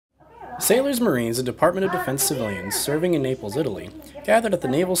Sailors, Marines, and Department of Defense civilians serving in Naples, Italy, gathered at the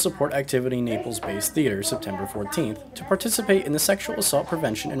Naval Support Activity Naples Base Theater September 14th to participate in the sexual assault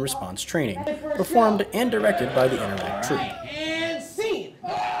prevention and response training, performed and directed by the Interact Troop.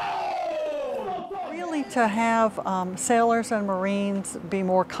 Really to have sailors and Marines be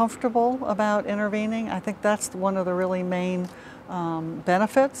more comfortable about intervening, I think that's one of the really main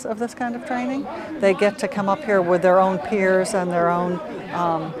benefits of this kind of training. They get to come up here with their own peers and their own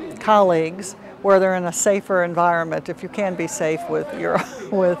colleagues, where they're in a safer environment, if you can be safe with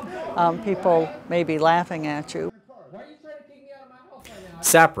people maybe laughing at you.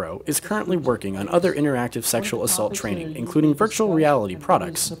 SAPR is currently working on other interactive sexual assault training, including virtual reality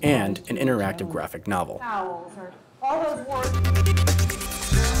products and an interactive graphic novel.